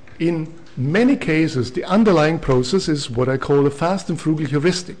in many cases the underlying process is what I call a fast and frugal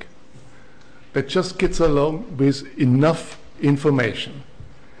heuristic that just gets along with enough information.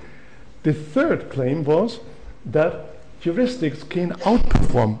 The third claim was that heuristics can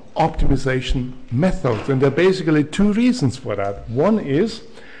outperform optimization methods, and there are basically 2 reasons for that. One is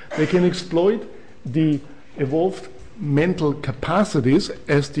they can exploit the evolved mental capacities,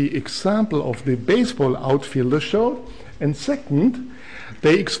 as the example of the baseball outfielder showed, and second,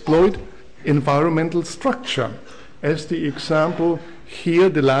 they exploit environmental structure, as the example here,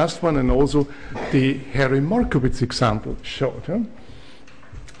 the last one, and also the Harry Markowitz example showed.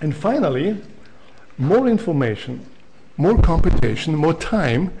 And finally, more information, more computation, more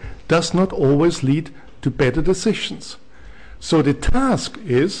time does not always lead to better decisions. So the task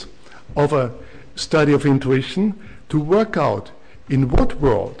is of a study of intuition to work out in what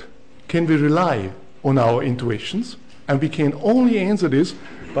world can we rely on our intuitions, and we can only answer this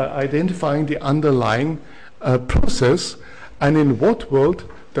by identifying the underlying process, and in what world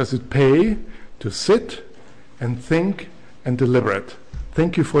does it pay to sit and think and deliberate?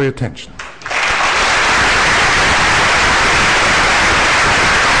 Thank you for your attention.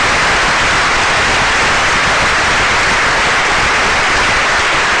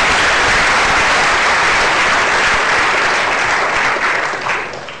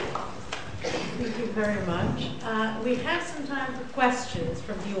 Thank you very much. We have some time for questions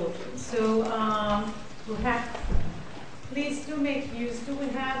from the audience. So please do make use. Do we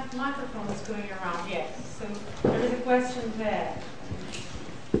have microphones going around? Yes. So there is a question there.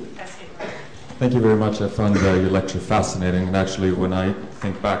 Thank you very much. I found your lecture fascinating, and actually when I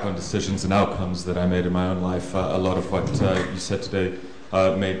think back on decisions and outcomes that I made in my own life, a lot of what you said today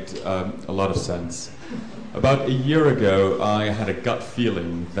made a lot of sense. About a year ago, I had a gut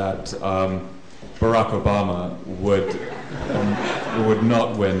feeling that Barack Obama would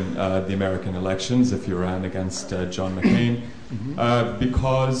not win the American elections if he ran against John McCain,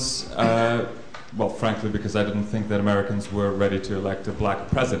 because, well, frankly, because I didn't think that Americans were ready to elect a black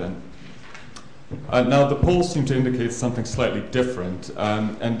president. Now, the polls seem to indicate something slightly different,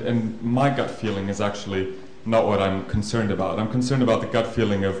 and my gut feeling is actually not what I'm concerned about. I'm concerned about the gut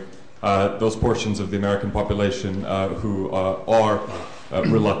feeling of those portions of the American population who are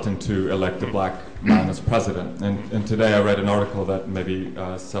reluctant to elect a black man as president. And today I read an article that maybe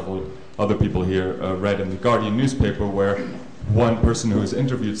several other people here read in the Guardian newspaper, where one person who was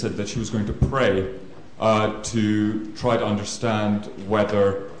interviewed said that she was going to pray to try to understand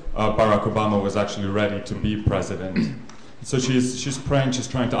whether Barack Obama was actually ready to be president. So she's praying, she's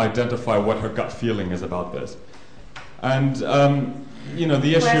trying to identify what her gut feeling is about this. And you know,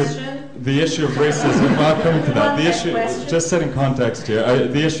 the issue of racism, well, I'm coming to that. The issue, just setting context here,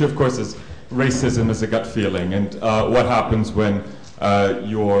 the issue, of course, is racism is a gut feeling, and what happens when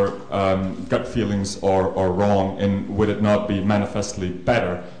your gut feelings are wrong, and would it not be manifestly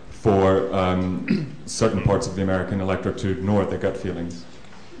better for certain parts of the American electorate to ignore their gut feelings?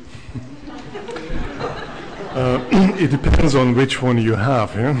 It depends on which one you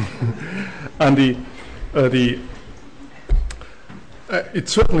have, yeah? And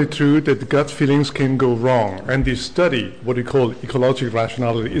it's certainly true that the gut feelings can go wrong, and the study, what we call ecological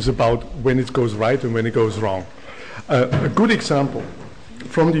rationality, is about when it goes right and when it goes wrong. A good example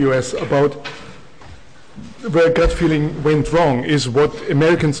from the US about where gut feeling went wrong is what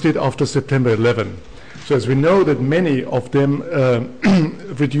Americans did after September 11. So as we know that many of them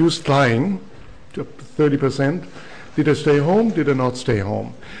reduced flying to 30%, did they stay home, did they not stay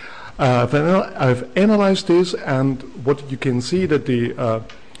home? I've analyzed this, and what you can see that the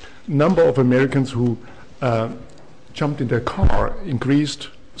number of Americans who jumped in their car increased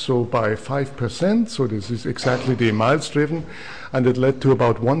so by 5%, so this is exactly the miles driven, and it led to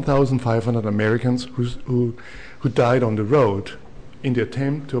about 1,500 Americans who died on the road in the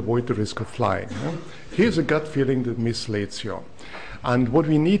attempt to avoid the risk of flying. Here's a gut feeling that misleads you. And what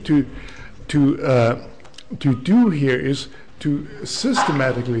we need to do here is to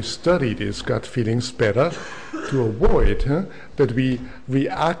systematically study these gut feelings better, to avoid that we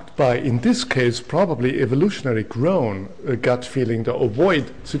react by, in this case, probably evolutionary grown gut feeling, to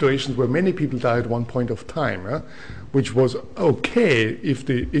avoid situations where many people die at one point of time, which was okay if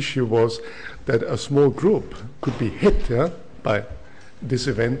the issue was that a small group could be hit by this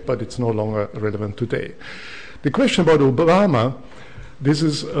event, but it's no longer relevant today. The question about Obama, this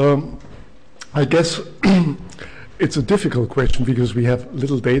is, I guess, it's a difficult question because we have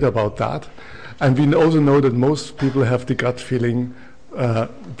little data about that. And we also know that most people have the gut feeling that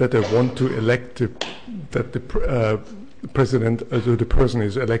they want to elect that the president, the person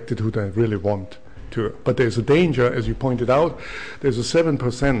is elected who they really want to. But there's a danger, as you pointed out, there's a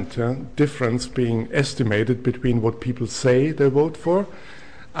 7% difference being estimated between what people say they vote for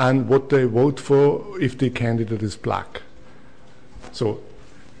and what they vote for if the candidate is black. So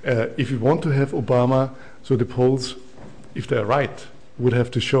if you want to have Obama, so the polls, if they're right, would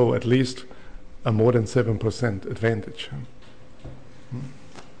have to show at least a more than 7% advantage.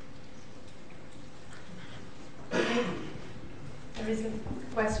 There is a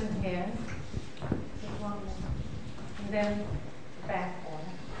question here. One more. And then back on.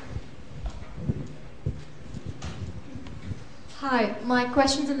 Hi, my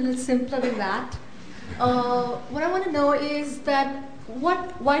question's a little simpler than that. What I want to know is that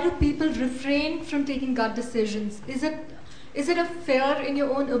why do people refrain from taking gut decisions? Is it a fear in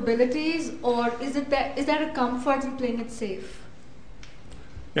your own abilities, or is there a comfort in playing it safe?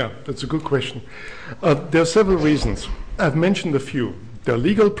 Yeah, that's a good question. There are several reasons. I've mentioned a few. There are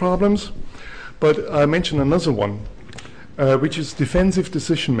legal problems, but I mentioned another one, which is defensive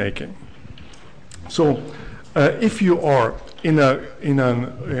decision making. So if you are in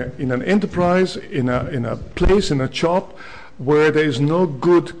an enterprise, in a place, in a job where there is no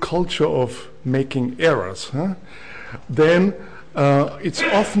good culture of making errors, then it's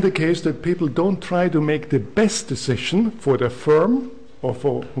often the case that people don't try to make the best decision for their firm or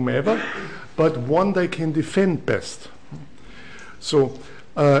for whomever, but one they can defend best. So,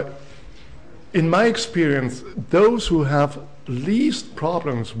 in my experience, those who have least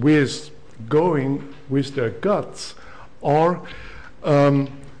problems with going with their guts are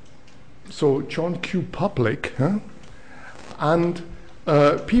so John Q. Public, and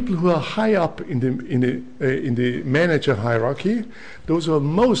people who are high up in the manager hierarchy. Those who have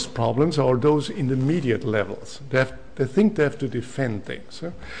most problems are those intermediate levels. They think they have to defend things.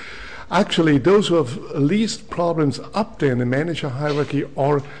 Actually, those who have least problems up there in the manager hierarchy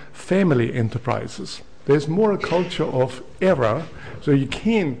are family enterprises. There's more a culture of error, so you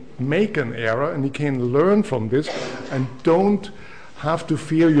can make an error and you can learn from this and don't have to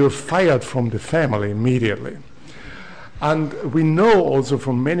fear you're fired from the family immediately. And we know also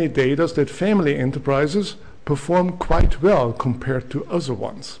from many data that family enterprises perform quite well compared to other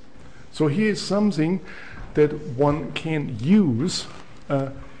ones. So here is something that one can use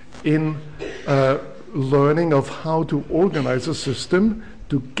in learning of how to organize a system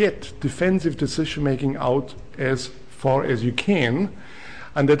to get defensive decision-making out as far as you can.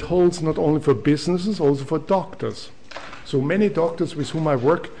 And that holds not only for businesses, also for doctors. So many doctors with whom I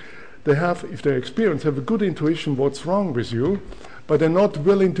work, they have, if they're experienced, have a good intuition what's wrong with you, but they're not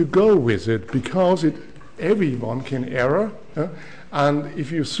willing to go with it because everyone can err. And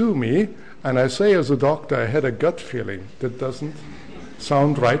if you sue me, and I say as a doctor, I had a gut feeling that doesn't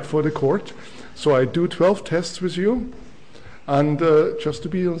sound right for the court, so I do 12 tests with you, and just to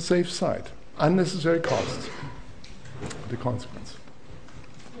be on the safe side. Unnecessary costs, the consequence.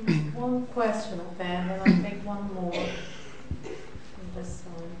 One question of that, and I'll take one more.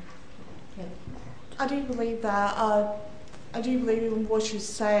 I do believe that. I do believe in what you're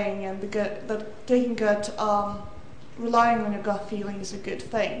saying, and that taking relying on your gut feeling is a good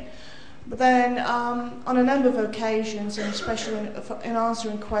thing. But then, on a number of occasions, and especially in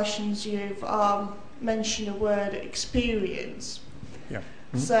answering questions, you've mentioned the word experience. Yeah.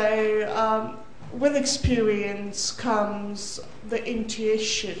 Mm-hmm. So, with experience comes the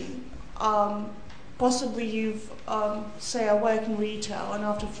intuition. Possibly you've, say I work in retail, and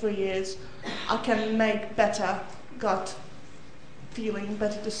after 3 years, I can make better gut feeling,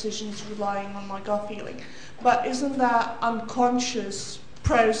 better decisions relying on my gut feeling. But isn't that unconscious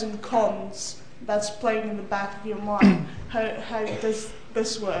pros and cons that's playing in the back of your mind? How does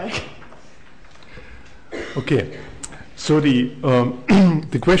this work? Okay, so the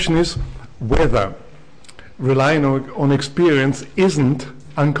the question is whether relying on experience isn't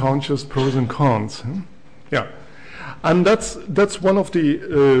unconscious pros and cons. Yeah, and that's one of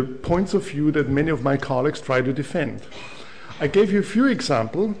the points of view that many of my colleagues try to defend. I gave you a few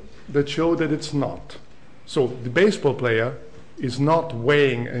examples that show that it's not. So the baseball player is not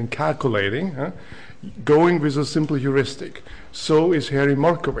weighing and calculating, going with a simple heuristic. So is Harry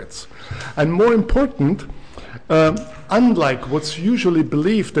Markowitz. And more important, unlike what's usually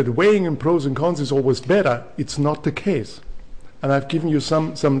believed that weighing in pros and cons is always better, it's not the case. And I've given you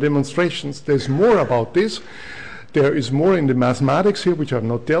some demonstrations. There's more about this. There is more in the mathematics here, which I've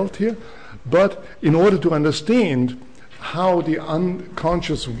not dealt here. But in order to understand how the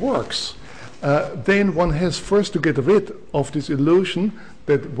unconscious works, then one has first to get rid of this illusion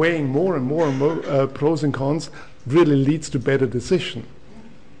that weighing more and more pros and cons really leads to better decision.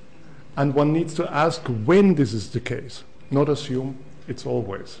 And one needs to ask when this is the case, not assume it's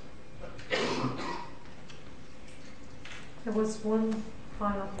always. There was one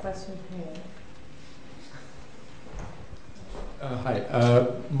final question here. Hi.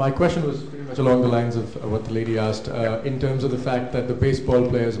 My question was pretty much along the lines of what the lady asked, in terms of the fact that the baseball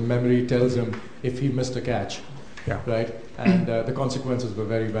player's memory tells him if he missed a catch, right? And the consequences were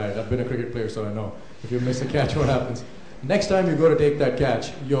very bad. I've been a cricket player, so I know. If you miss a catch, what happens? Next time you go to take that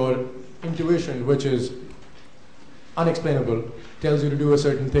catch, your intuition, which is unexplainable, tells you to do a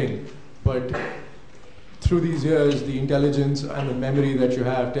certain thing. But through these years, the intelligence and the memory that you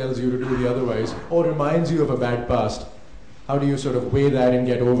have tells you to do the otherwise, or reminds you of a bad past. How do you sort of weigh that and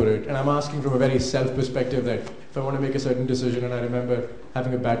get over it? And I'm asking from a very self perspective that if I want to make a certain decision and I remember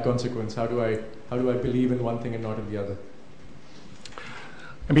having a bad consequence, how do I believe in one thing and not in the other?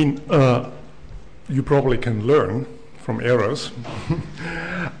 I mean, you probably can learn from errors,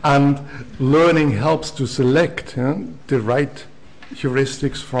 and learning helps to select the right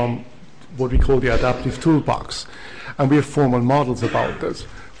heuristics from what we call the adaptive toolbox. And we have formal models about this.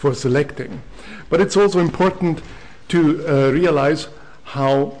 for selecting. But it's also important to realize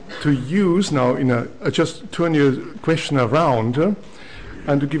how to use now just turn your question around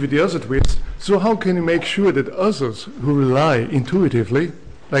and to give you the other twist. So how can you make sure that others who rely intuitively,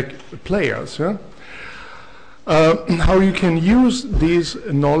 like players, how you can use these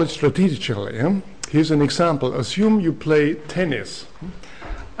knowledge strategically? Here's an example. Assume you play tennis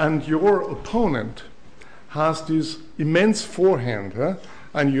and your opponent has this immense forehand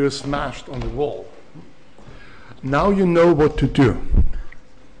and you're smashed on the wall. Now you know what to do.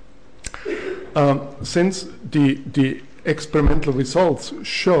 Since the experimental results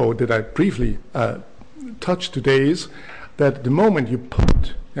show that I briefly touched today is that the moment you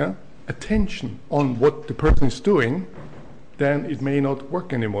put attention on what the person is doing, then it may not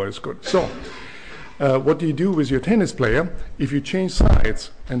work anymore as good. So what do you do with your tennis player? If you change sides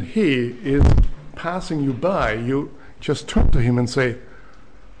and he is passing you by, you just turn to him and say,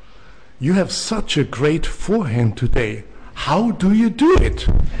 "You have such a great forehand today. How do you do it?"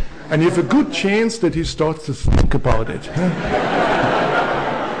 And you have a good chance that he starts to think about it.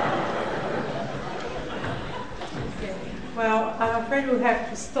 Well, I'm afraid we'll have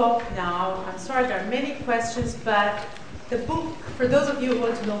to stop now. I'm sorry, there are many questions, but the book, for those of you who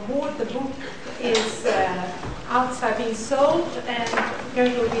want to know more, the book is outside being sold, and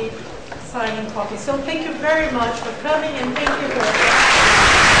Gary will be signing copies. So thank you very much for coming, and thank you for